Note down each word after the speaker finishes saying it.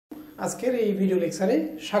আজকের এই ভিডিও লেকচারে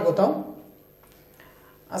স্বাগতম।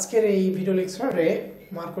 আজকের এই ভিডিও লেকচারে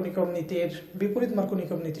মার্কনিকম নীতির বিপরীত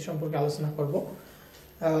মার্কনিকম নীতি সম্পর্কে আলোচনা করব,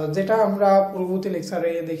 যেটা আমরা পূর্ববর্তী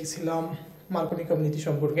লেকচারে দেখেছিলাম মার্কনিকম নীতি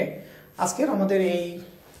সম্পর্কে। আজকের আমাদের এই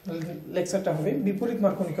লেকচারটা হবে বিপরীত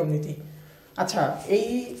মার্কনিকম নীতি। আচ্ছা,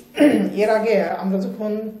 এর আগে আমরা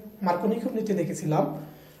যখন মার্কনিকম নীতি দেখেছিলাম,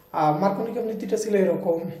 মার্কনিকম নীতিটা ছিল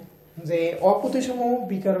এরকম যে অপ্রতিসম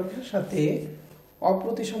বিকারকের সাথে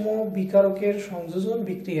অপ্রতিসম বিকারকের সংযোজন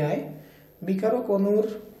বিক্রিয়ায় বিকারক অণুর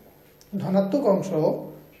ধনাত্মক অংশ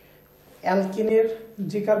অ্যালকিনের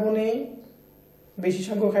যে কার্বনে বেশি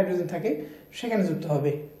সংখ্যক হাইড্রোজেন থাকে সেখানে যুক্ত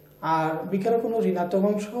হবে, আর বিকারক অণুর ঋণাত্মক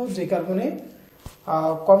অংশ যে কার্বনে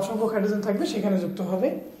কম সংখ্যক হাইড্রোজেন থাকবে সেখানে যুক্ত হবে।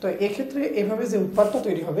 তো এক্ষেত্রে এভাবে যে উৎপাদটা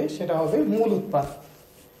তৈরি হবে সেটা হবে মূল উৎপাদ।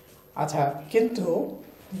 আচ্ছা, কিন্তু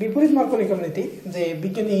বিপরীত মার্কনিকম নীতি, যে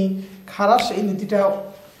বিজ্ঞানী খারাস এই নীতিটা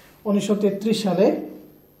 1933 সালে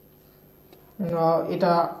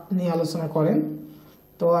এটা নিয়ে আলোচনা করেন।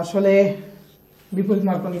 তো আসলে বিপরীত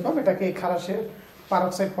মার্কনিকম, এটাকে খারাসের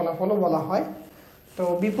পারক্সাইড ফলাফলও বলা হয়। তো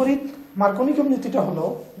বিপরীত মার্কনিকম নীতিটা হলো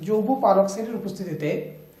যৌগ পারক্সাইডের উপস্থিতিতে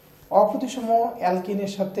অপ্রতিসম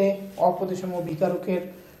অ্যালকিনের সাথে অপ্রতিসম বিকারকের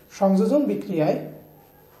সংযোজন বিক্রিয়ায়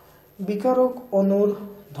বিকারক অণুর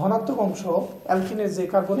ধনাত্মক অংশ অ্যালকিনের যে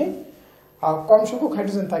কার্বনে কম সংখ্যক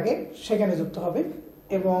হাইড্রোজেন থাকে সেখানে যুক্ত হবে,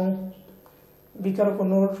 এবং বিকারক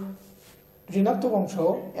অণুর ঋণাত্মক অংশ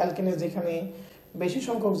অ্যালকিনের যেখানে বেশি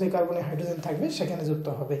সংখ্যক যে কার্বনে হাইড্রোজেন থাকবে সেখানে যুক্ত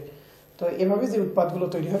হবে। তো এভাবে যে উৎপাদগুলো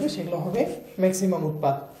তৈরি হবে সেগুলো হবে ম্যাক্সিমাম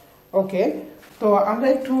উৎপাদ। ওকে, তো আমরা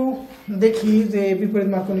একটু দেখি যে বিপরীত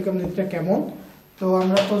মার্কনিকম নীতিটা কেমন। তো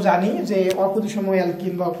আমরা তো জানি যে অপ্রতিসম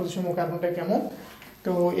অ্যালকিন বা অপ্রতিসম কার্বনটা কেমন।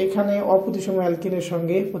 তো এখানে অপ্রতিসম অ্যালকিনের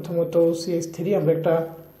সঙ্গে প্রথমত CH3 আমরা একটা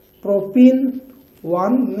প্রোপিন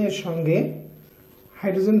 1 এর সঙ্গে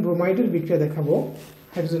হাইড্রোজেন ব্রোমাইডের বিক্রিয়া দেখাবো।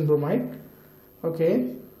 হাইড্রোজেন ব্রোমাইড, ওকে,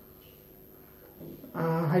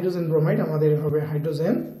 হাইড্রোজেন ব্রোমাইড আমাদের হবে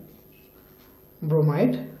হাইড্রোজেন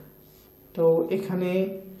ব্রোমাইড। তো এখানে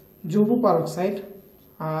যৌগ পারক্সাইড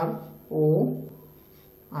আর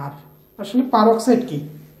আসলে পারক্সাইড কি,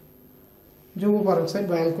 যৌগ পারক্সাইড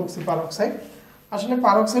বা অ্যালকক্সি পারক্সাইড। আসলে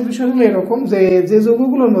পারক্সাইড বিষয় হলো এরকম যে যে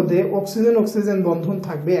যৌগগুলোর মধ্যে অক্সিজেন অক্সিজেন বন্ধন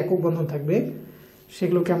থাকবে, একক বন্ধন থাকবে,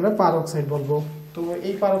 সেগুলোকে আমরা পারক্সাইড বলবো। তো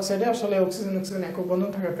এই পারক্সাইডে আসলে অক্সিজেন অক্সিজেন একক বন্ধন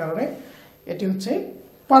থাকার কারণে এটি হচ্ছে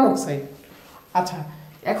পারক্সাইড। আচ্ছা,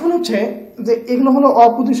 এখন হচ্ছে যে এগুলো হলো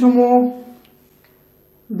অপ্রতিসম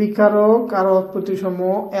বিকারক আর অপ্রতিসম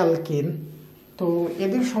অ্যালকিন। তো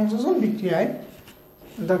এদের সংযোজন বিক্রিয়ায়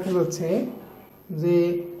দেখা যাচ্ছে যে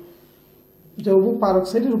যৌগ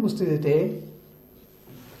পারক্সাইডের উপস্থিতিতে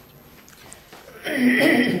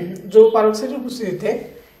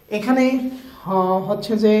এখানে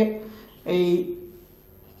হচ্ছে যে এই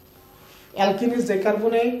অ্যালকিনের যে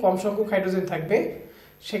কার্বনে কম সংখ্যক হাইড্রোজেন থাকবে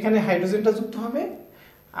সেখানে হাইড্রোজেনটা যুক্ত হবে,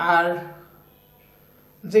 আর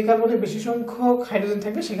যে কার্বনে বেশি সংখ্যক হাইড্রোজেন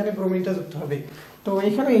থাকবে সেখানে ব্রোমিনটা যুক্ত হবে। তো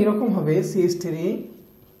এখানে এইরকম হবে CH3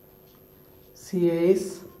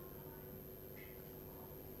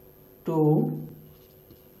 CH2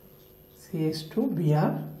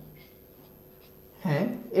 Br, হ্যাঁ,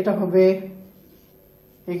 এটা হবে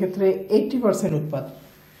এক্ষেত্রে 80% উৎপাদ।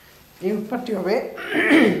 এই উৎপাদটি হবে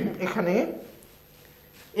এখানে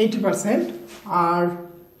 80%, আর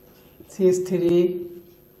CH3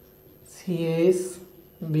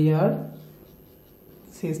 Br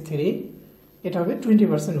CH3 এটা হবে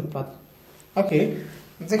 20% উৎপাদ। ওকে,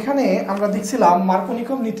 যেখানে আমরা দেখছিলাম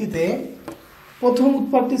মার্কনিকম নীতিতে প্রথম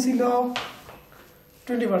উৎপাদটি ছিল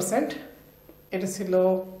 20%, এটা ছিল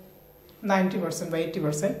 90% বা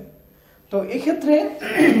 80%। তো এক্ষেত্রে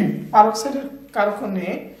পারক্সাইডের কারণে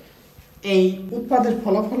এই উৎপাদের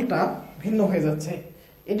ফলাফলটা ভিন্ন হয়ে যাচ্ছে।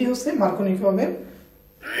 এটি হচ্ছে মার্কনিকমের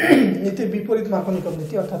নীতির বিপরীত মার্কনিকম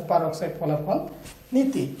নীতি, অর্থাৎ পারক্সাইড ফলাফল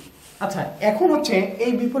নীতি। আচ্ছা, এখন হচ্ছে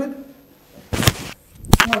এই বিপরীত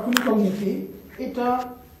মার্কনিকম নীতি এটা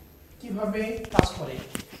কিভাবে কাজ করে।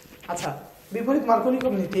 আচ্ছা, বিপরীত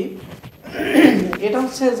মার্কনিকম নীতি এটা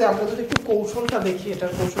হচ্ছে যে আমরা যদি একটু কৌশলটা দেখি,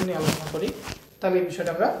 এটার কৌশল নিয়ে আলোচনা করি, তাহলে এই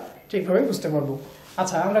বিষয়টা আমরা ঠিকভাবে বুঝতে পারবো।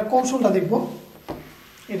 আচ্ছা, আমরা কৌশলটা দেখব।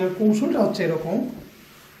 এটার কৌশলটা হচ্ছে এরকম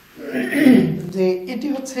যে এটি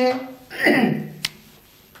হচ্ছে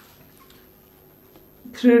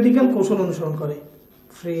ফ্রি রেডিক্যাল কৌশল অনুসরণ করে,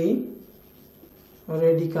 ফ্রি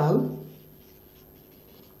রেডিক্যাল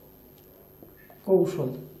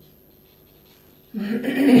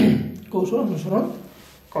কৌশল অনুসরণ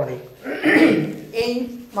করে। এই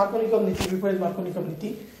মার্কনিকম নীতি, বিপরীত মার্কনিকম নীতি,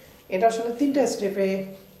 এটা আসলে 3টা স্টেপে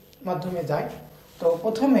মাধ্যমে যায়। তো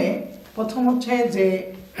প্রথম হচ্ছে যে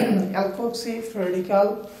অ্যালকক্সি রেডিক্যাল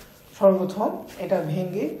সর্বপ্রথম এটা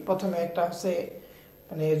ভেঙে প্রথমে একটা হচ্ছে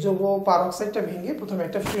মানে যৌগ পারক্সাইডটা ভেঙে প্রথমে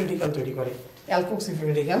একটা ফ্রি রেডিক্যাল তৈরি করে, অ্যালকক্সি ফ্রি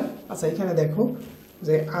রেডিক্যাল। আচ্ছা এখানে দেখো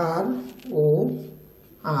যে আর ও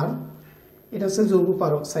আর এটা হচ্ছে যৌগ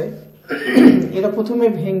পারক্সাইড, এটা প্রথমে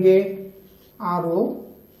ভেঙে আর ও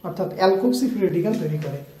অর্থাৎ অ্যালকক্সি ফ্রি রেডিক্যাল তৈরি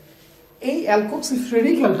করে। এই অ্যালকক্সি ফ্রি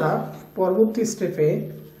রেডিক্যালটা পরবর্তী স্টেপে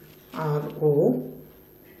আর ও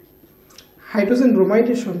হাইড্রোজেন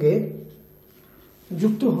ব্রোমাইডের সঙ্গে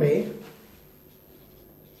যুক্ত হয়ে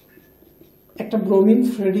একটা ব্রোমিন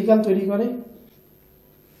ফ্রি রেডিক্যাল তৈরি করে।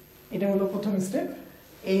 এটা হলো প্রথম স্টেপ।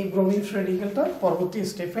 এই ব্রোমিন ফ্রি রেডিক্যালটা পরবর্তী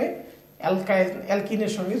স্টেপে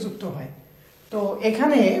অ্যালকিনের সঙ্গে যুক্ত হয়। তো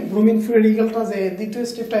এখানে ব্রোমিন ফ্রি রেডিক্যালটা যে দ্বিতীয়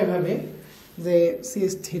স্টেপটা এভাবে যে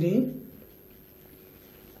CH3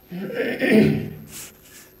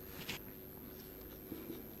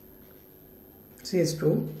 CH2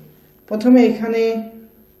 প্রথমে এখানে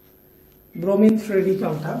ব্রোমিন ফ্রি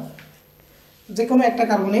রেডিক্যালটা যে কোনো একটা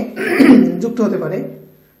কার্বনে যুক্ত হতে পারে।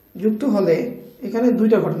 যুক্ত হলে এখানে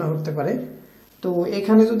দুইটা ঘটনা ঘটতে পারে। তো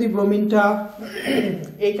এখানে যদি ব্রোমিনটা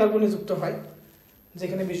এই কার্বনে যুক্ত হয়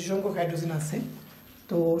যেখানে বেশি সংখ্যক হাইড্রোজেন আছে,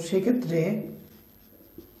 তো সেক্ষেত্রে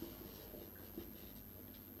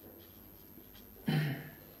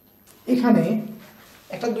এখানে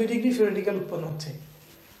একটা 2 ডিগ্রি ফ্রি রেডিক্যাল উৎপন্ন হচ্ছে।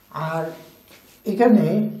 আর এখানে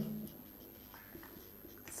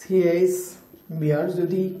CH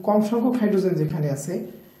যদি কম সংখ্যক হাইড্রোজেন যেখানে আছে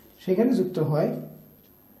সেখানে যুক্ত হয়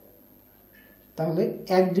তাহলে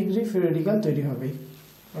 1 ডিগ্রি ফ্রি রেডিক্যাল তৈরি হবে।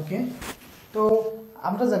 ওকে, তো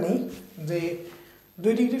আমরা জানি যে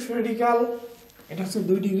 2 ডিগ্রি ফ্রি রেডিক্যাল এটা হচ্ছে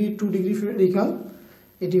 2 ডিগ্রি 2 ডিগ্রি ফ্রি রেডিক্যাল,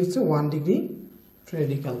 এটি হচ্ছে 1 ডিগ্রি ফ্রি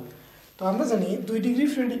রেডিক্যাল। তো আমরা জানি 2 ডিগ্রি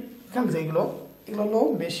ফ্রি রেডিক্যাল যেগুলো এগুলো হলো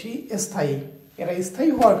বেশি স্থায়ী। এরা স্থায়ী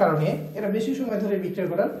হওয়ার কারণে এরা বেশি সময় ধরে বিক্রিয়া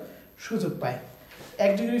করার সুযোগ পায়।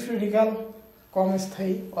 1 ডিগ্রি ফ্রি রেডিক্যাল কম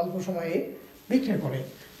স্থায়ী, অল্প সময়ে বিক্রিয়া করে।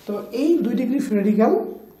 তো এই 2 ডিগ্রি ফ্রি রেডিক্যাল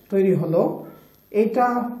তৈরি হলো, এটা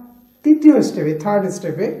তৃতীয় স্টেপে থার্ড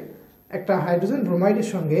স্টেপে একটা হাইড্রোজেন ব্রোমাইডের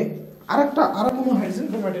সঙ্গে আরো কোনো হাইড্রোজেন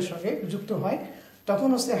ব্রোমাইডের সঙ্গে যুক্ত হয়। তখন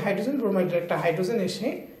হচ্ছে হাইড্রোজেন ব্রোমাইডের একটা হাইড্রোজেন এসে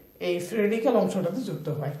এই ফ্রি রেডিক্যাল অংশটাতে যুক্ত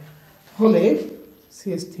হয়, হলে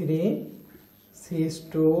CH3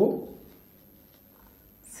 CH2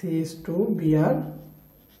 CH2Br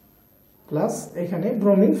প্লাস এখানে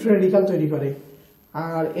ব্রোমিন ফ্রি রেডিক্যাল তৈরি করে।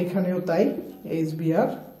 আর এখানেও তাই HBr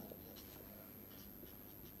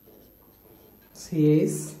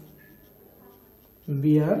CH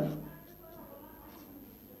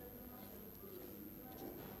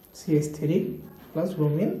CH3 plus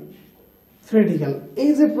bromine free radical.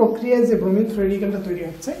 এই যে প্রক্রিয়ায় যে ব্রোমিন ফ্রি রেডিক্যালটা তৈরি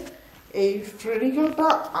হচ্ছে, এই ফ্রি রেডিক্যালটা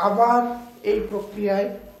আবার এই প্রক্রিয়ায়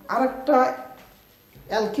আরেকটা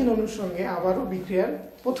অ্যালকিন অণুর সঙ্গে আবারও বিক্রিয়ার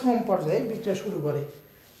প্রথম পর্যায়ে বিক্রিয়া শুরু করে।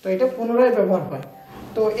 তো এটা পুনরায় ব্যবহার হয়।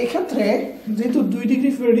 তো এক্ষেত্রে যেহেতু 2 ডিগ্রি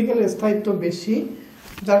ফ্রি রেডিক্যালের স্থায়িত্ব বেশি,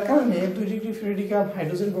 যার কারণে 2 ডিগ্রি ফ্রি রেডিক্যাল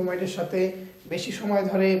হাইড্রোজেন ব্রোমাইডের সাথে বেশি সময়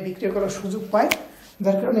ধরে বিক্রিয়া করার সুযোগ পায়,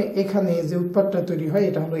 যার কারণে এখানে যে উৎপাদটা তৈরি হয়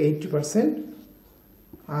এটা হলো 80%।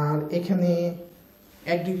 আর এখানে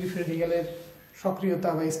 1 ডিগ্রি ফ্রি রেডিক্যালের সক্রিয়তা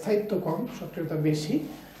বা স্থায়িত্ব কম, সক্রিয়তা বেশি,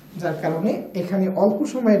 যার কারণে এখানে অল্প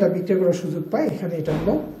সময় এটা বিক্রিয়া করার সুযোগ পায়, এখানে এটা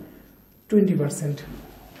হলো 20%।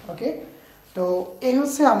 ওকে, তো এই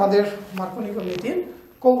হচ্ছে আমাদের মার্কোনিকম নীতির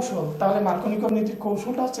কৌশল। তাহলে মার্কোনিকম নীতির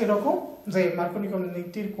কৌশলটা হচ্ছে এরকম যে মার্কোনিকম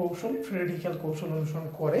নীতির কৌশল ফ্রি রেডিক্যাল কৌশল অনুসরণ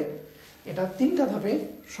করে। এটা 3টা ধাপে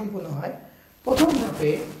সম্পূর্ণ হয়। প্রথম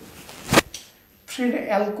ধাপে ফ্রি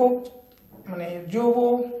অ্যালকোক মানে যৌগ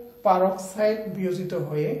পারক্সাইড বিয়োজিত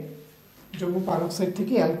হয়ে যৌগ পারক্সাইড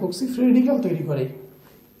থেকে অ্যালকক্সি ফ্রি রেডিক্যাল তৈরি করে।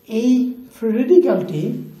 এই ফ্রি রেডিক্যালটি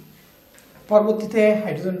পরবর্তীতে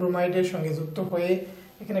হাইড্রোজেন ব্রোমাইডের সঙ্গে যুক্ত হয়ে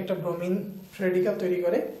এখানে একটা ব্রোমিন ফ্রি রেডিক্যাল তৈরি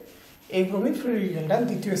করে। এই ব্রোমিন ফ্রি রেডিক্যালটা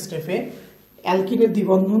দ্বিতীয় স্টেপে অ্যালকিনের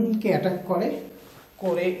দ্বিবন্ধনকে অ্যাটাক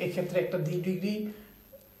করে এক্ষেত্রে একটা 2 ডিগ্রি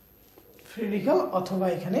ফ্রি রেডিক্যাল অথবা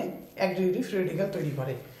এখানে 1 ডিগ্রি ফ্রি রেডিক্যাল তৈরি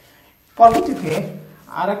করে। পরবর্তীতে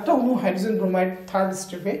আর একটা অণু হাইড্রোজেন ব্রোমাইড থার্ড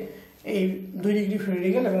স্টেপে এই 2 ডিগ্রি ফ্রি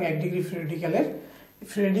রেডিক্যাল এবং 1 ডিগ্রি ফ্রি রেডিক্যালের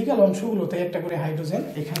ফ্রি রেডিক্যাল অংশগুলোতে একটা করে হাইড্রোজেন,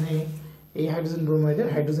 এখানে এই হাইড্রোজেন ব্রোমাইডের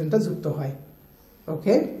হাইড্রোজেনটা যুক্ত হয়।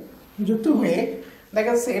 ওকে, যুক্ত হয়ে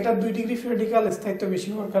দেখা যাচ্ছে এটা 2 ডিগ্রি ফ্রি রেডিক্যাল স্থায়িত্ব বেশি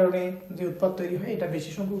হওয়ার কারণে যে উৎপাদ তৈরি হয় এটা বেশি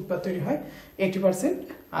সংখ্যক উৎপাদ তৈরি হয় 80%,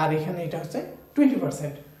 আর এখানে এটা হচ্ছে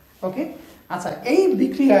 20%। ওকে, আচ্ছা, এই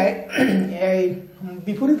বিক্রিয়ায় এই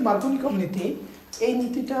বিপরীত মার্কোনিকম নীতি, এই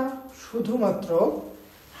নীতিটা শুধুমাত্র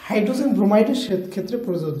হাইড্রোজেন ব্রোমাইডের ক্ষেত্রে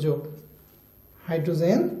প্রযোজ্য।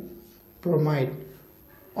 হাইড্রোজেন ব্রোমাইড,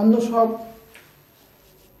 অন্য সব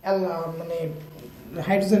মানে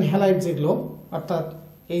হাইড্রোজেন হ্যালাইড যেগুলো অর্থাৎ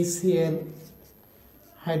HCl,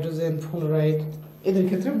 হাইড্রোজেন ফ্লোরাইড, এদের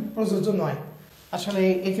ক্ষেত্রে প্রযোজ্য নয়। আসলে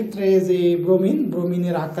এক্ষেত্রে যে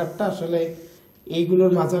ব্রোমিনের আকারটা আসলে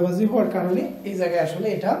এইগুলোর মাঝামাঝি হওয়ার কারণে এই জায়গায় আসলে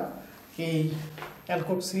এটা এই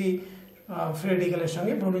অ্যালকোক্সি ফ্রি রেডিক্যালের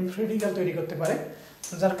সঙ্গে ব্রোমিন ফ্রি রেডিক্যাল তৈরি করতে পারে,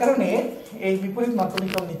 যার কারণে এই বিপরীত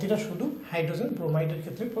মার্কনিকম নীতিটা শুধু হাইড্রোজেন ব্রোমাইডের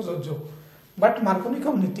ক্ষেত্রে প্রযোজ্য। বাট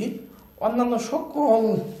মার্কনিকম নীতি অন্যান্য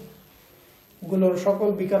সকল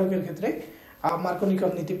বিকারকের ক্ষেত্রে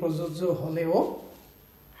মার্কনিকম নীতি প্রযোজ্য হলেও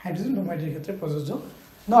হাইড্রোজেন ব্রোমাইডের ক্ষেত্রে প্রযোজ্য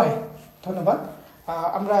নয়। ধন্যবাদ।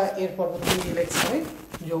 আমরা এর পরবর্তী লেকচারে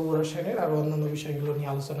যৌগ রসায়নের আরো অন্যান্য বিষয়গুলো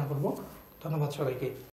নিয়ে আলোচনা করব। ধন্যবাদ সবাইকে।